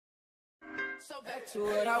So back to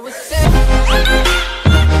what I was saying.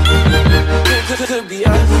 Could be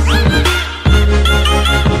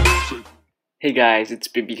us. Hey guys, it's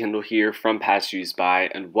Baby Kendall here from Past Used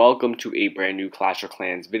By, and welcome to a brand new Clash of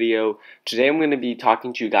Clans video. Today I'm going to be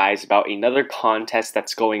talking to you guys about another contest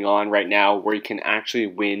that's going on right now where you can actually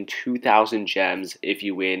win 2,000 gems if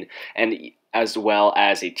you win, and as well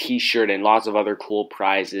as a t-shirt and lots of other cool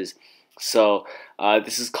prizes. So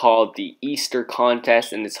this is called the Easter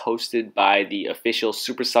contest, and it's hosted by the official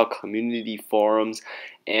Supercell community forums.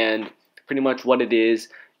 And pretty much what it is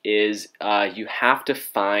you have to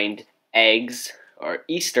find eggs or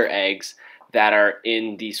Easter eggs that are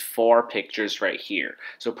in these 4 pictures right here.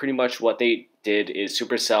 So pretty much what they did is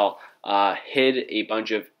Supercell hid a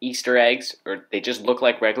bunch of Easter eggs, or they just look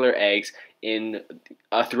like regular eggs, in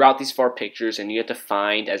throughout these 4 pictures, and you have to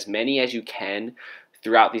find as many as you can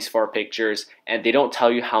throughout these 4 pictures, and they don't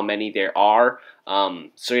tell you how many there are.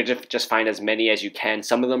 So you have to just find as many as you can.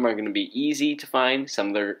 Some of them are going to be easy to find,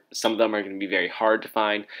 some of them are going to be very hard to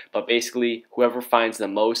find, but basically whoever finds the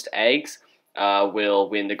most eggs will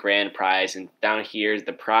win the grand prize. And down here is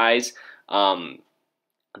the prize.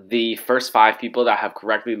 The first 5 people that have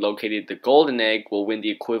correctly located the golden egg will win the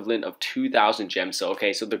equivalent of 2,000 gems. So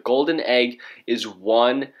so the golden egg is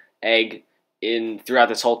one egg throughout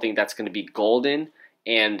this whole thing that's going to be golden,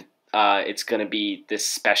 and it's going to be this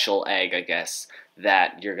special egg, I guess,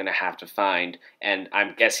 that you're going to have to find. And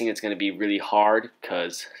I'm guessing it's going to be really hard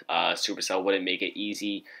because Supercell wouldn't make it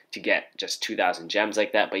easy to get just 2,000 gems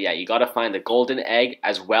like that. But yeah, you got to find the golden egg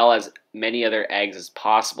as well as many other eggs as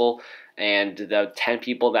possible. And the 10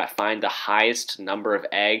 people that find the highest number of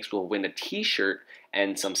eggs will win a t-shirt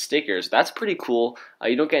and some stickers. That's pretty cool.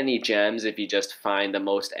 You don't get any gems if you just find the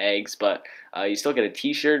most eggs, but you still get a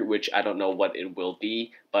t-shirt, which I don't know what it will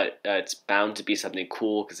be, but it's bound to be something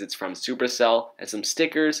cool because it's from Supercell, and some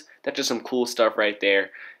stickers. That's just some cool stuff right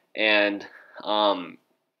there. And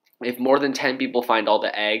if more than 10 people find all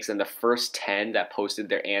the eggs, then the first 10 that posted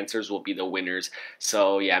their answers will be the winners.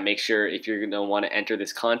 So yeah, make sure if you're going to want to enter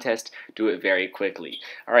this contest, do it very quickly.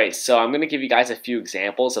 Alright, so I'm going to give you guys a few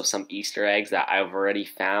examples of some Easter eggs that I've already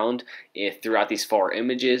found throughout these 4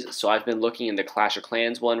 images. So I've been looking in the Clash of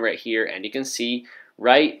Clans one right here, and you can see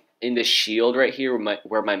right in the shield right here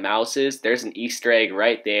where my mouse is, there's an Easter egg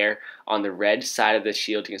right there on the red side of the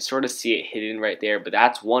shield. You can sort of see it hidden right there, but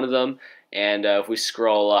that's one of them. And if we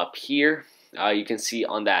scroll up here, you can see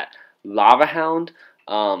on that lava hound,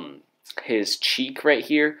 his cheek right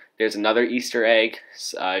here, there's another Easter egg.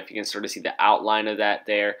 If you can sort of see the outline of that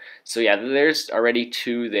there. So yeah, there's already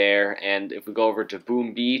 2 there. And if we go over to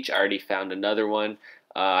Boom Beach, I already found another one.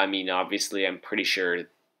 I mean, obviously, I'm pretty sure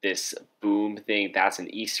this boom thing, that's an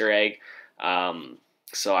Easter egg.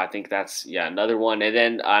 So I think that's, yeah, another one. And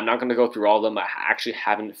then I'm not going to go through all of them. I actually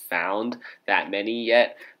haven't found that many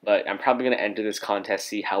yet, but I'm probably going to enter this contest,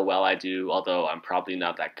 see how well I do, although I'm probably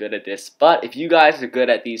not that good at this. But if you guys are good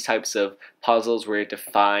at these types of puzzles where you have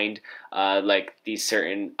to find like these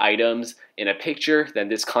certain items in a picture, then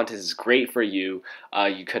this contest is great for you.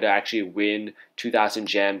 You could actually win 2,000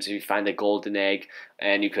 gems if you find the golden egg,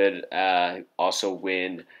 and you could also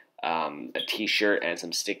win a t-shirt and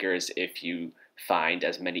some stickers if you find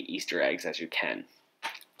as many Easter eggs as you can.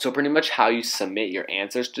 So pretty much how you submit your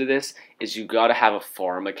answers to this is you gotta have a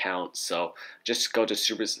forum account. So just go to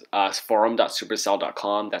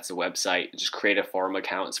forum.supercell.com. That's the website. Just create a forum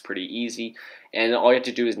account. It's pretty easy, and all you have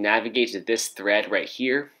to do is navigate to this thread right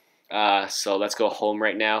here. So let's go home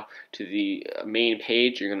right now to the main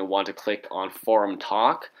page. You're gonna want to click on Forum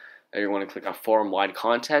Talk. You want to click on Forum Wide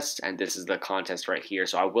Contest, and this is the contest right here.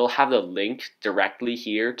 So I will have the link directly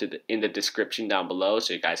here in the description down below,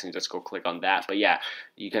 so you guys can just go click on that. But yeah,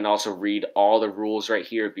 you can also read all the rules right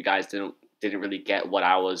here if you guys didn't really get what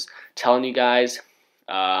I was telling you guys.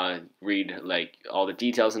 Read like all the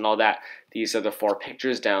details and all that. These are the 4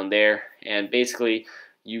 pictures down there, and basically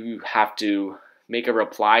you have to make a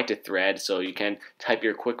reply to thread. So you can type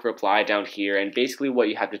your quick reply down here, and basically what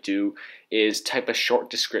you have to do is type a short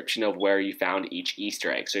description of where you found each Easter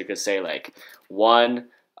egg. So you could say like, 1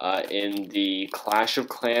 in the Clash of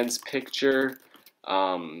Clans picture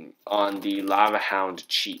on the lava hound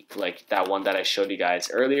cheek, like that one that I showed you guys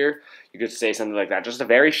earlier. You could say something like that, just a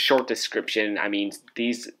very short description. I mean,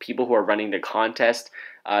 these people who are running the contest,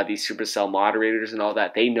 these Supercell moderators and all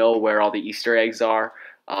that, they know where all the Easter eggs are.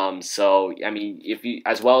 So I mean, if you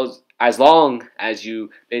as long as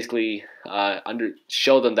you basically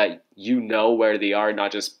show them that you know where they are,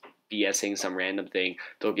 not just BSing some random thing,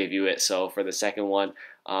 they'll give you it. So for the second one,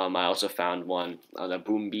 I also found one on the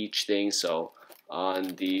Boom Beach thing. So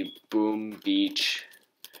on the Boom Beach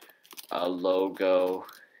logo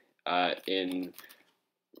in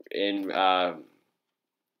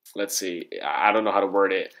let's see, I don't know how to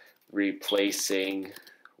word it, replacing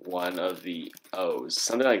one of the O's,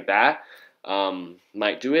 something like that.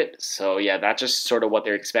 Might do it. So yeah, that's just sort of what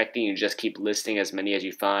they're expecting. You just keep listing as many as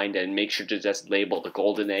you find, and make sure to just label the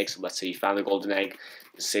golden egg. So let's say you found the golden egg,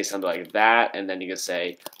 say something like that, and then you can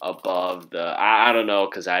say above the, I don't know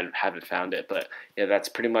because I haven't found it, but yeah, that's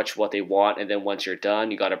pretty much what they want. And then once you're done,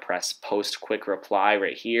 you got to press post quick reply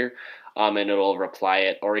right here, and it'll reply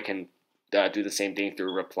it, or you can do the same thing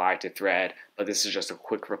through reply to thread, but this is just a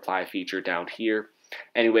quick reply feature down here.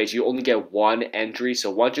 Anyways, you only get one entry, so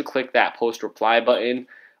once you click that post reply button,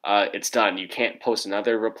 it's done. You can't post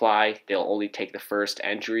another reply. They'll only take the first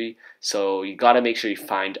entry, so you got to make sure you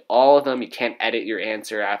find all of them. You can't edit your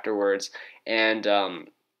answer afterwards, and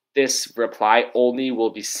this reply only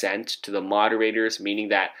will be sent to the moderators, meaning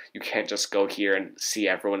that you can't just go here and see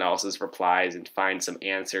everyone else's replies and find some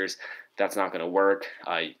answers. That's not going to work.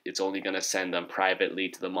 It's only going to send them privately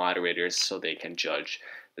to the moderators so they can judge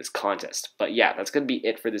this contest. But yeah, that's going to be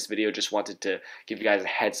it for this video. Just wanted to give you guys a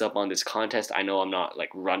heads up on this contest. I know I'm not like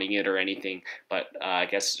running it or anything, but I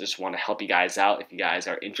guess just want to help you guys out if you guys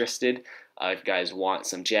are interested. If you guys want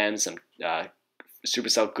some gems, some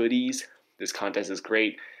Supercell goodies, this contest is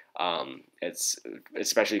great. It's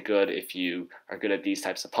especially good if you are good at these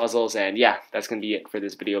types of puzzles. And yeah, that's going to be it for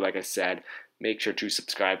this video. Like I said, make sure to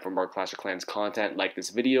subscribe for more Clash of Clans content. Like this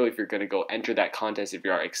video if you're going to go enter that contest, if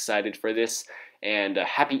you are excited for this. And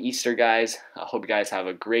happy Easter, guys. I hope you guys have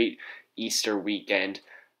a great Easter weekend.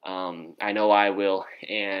 I know I will.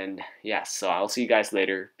 And yeah, so I'll see you guys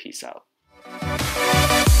later. Peace out.